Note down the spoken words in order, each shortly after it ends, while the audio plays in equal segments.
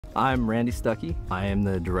I'm Randy Stuckey. I am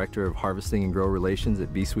the Director of Harvesting and Grow Relations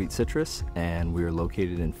at B-Sweet Citrus, and we are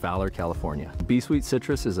located in Fowler, California. B-Sweet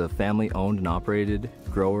Citrus is a family-owned and operated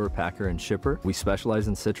grower, packer, and shipper. We specialize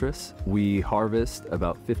in citrus. We harvest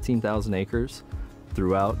about 15,000 acres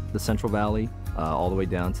throughout the Central Valley, all the way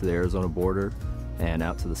down to the Arizona border and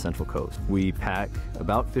out to the Central Coast. We pack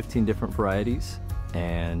about 15 different varieties,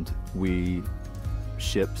 and we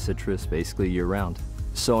ship citrus basically year-round.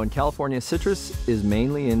 So in California, citrus is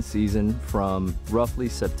mainly in season from roughly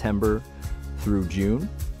September through June.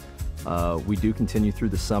 We do continue through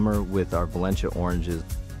the summer with our Valencia oranges.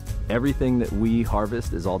 Everything that we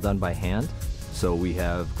harvest is all done by hand. So we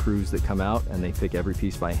have crews that come out and they pick every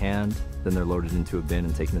piece by hand, then they're loaded into a bin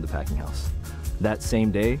and taken to the packing house. That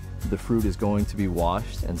same day, the fruit is going to be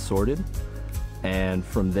washed and sorted, and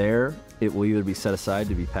from there, it will either be set aside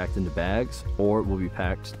to be packed into bags, or it will be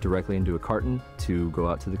packed directly into a carton to go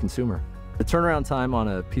out to the consumer. The turnaround time on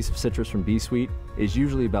a piece of citrus from B-Sweet is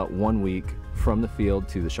usually about 1 week from the field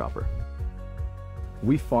to the shopper.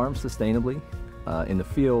 We farm sustainably in the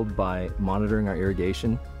field by monitoring our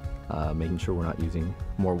irrigation, making sure we're not using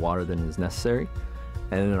more water than is necessary.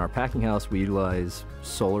 And in our packing house, we utilize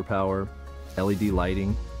solar power, LED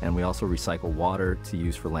lighting, and we also recycle water to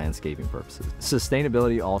use for landscaping purposes.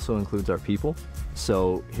 Sustainability also includes our people.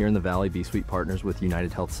 So here in the Valley, B-Sweet partners with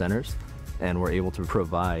United Health Centers, and we're able to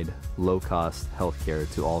provide low-cost health care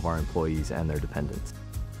to all of our employees and their dependents.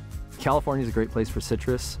 California is a great place for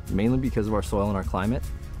citrus, mainly because of our soil and our climate.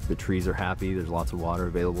 The trees are happy, there's lots of water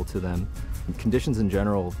available to them. And conditions in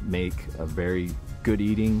general make a very good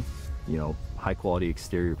eating, high quality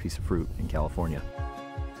exterior piece of fruit in California.